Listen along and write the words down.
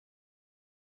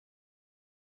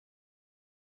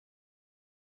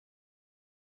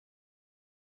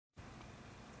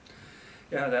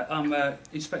Yeah, there. I'm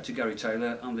Inspector Gary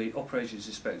Taylor. I'm the Operations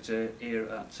Inspector here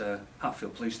at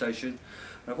Hatfield Police Station.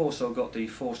 I've also got the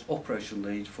Force Operation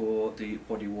Lead for the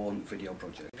Body Worn video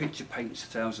project. A picture paints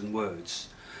 1,000 words,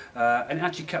 and it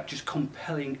actually captures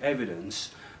compelling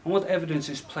evidence. And what evidence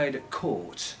is played at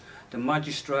court, the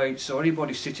magistrates or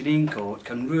anybody sitting in court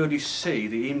can really see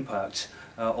the impact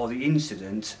or the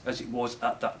incident as it was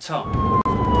at that time.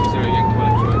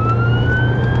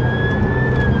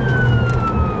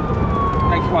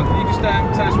 Can you just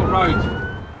tell us what road?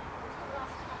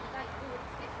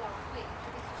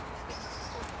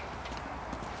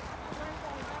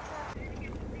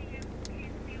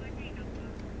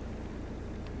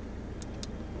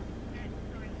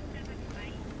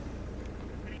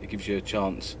 It gives you a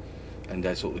chance, and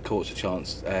sort of the courts a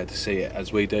chance to see it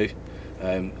as we do.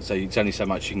 So it's only so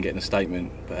much you can get in a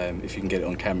statement, but if you can get it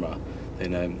on camera,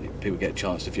 then people get a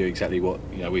chance to view exactly what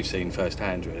we've seen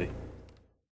firsthand, really.